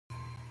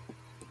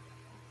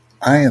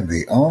I am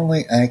the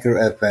only Anchor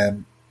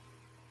FM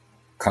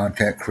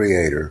content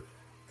creator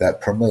that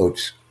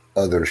promotes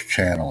others'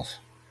 channels.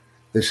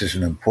 This is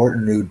an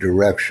important new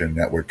direction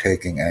that we're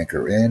taking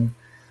Anchor in.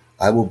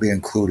 I will be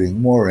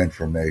including more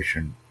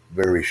information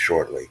very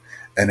shortly.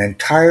 An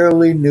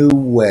entirely new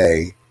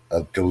way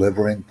of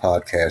delivering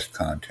podcast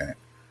content.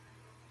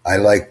 I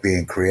like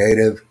being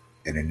creative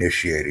and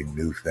initiating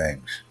new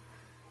things.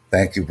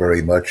 Thank you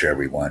very much,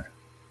 everyone.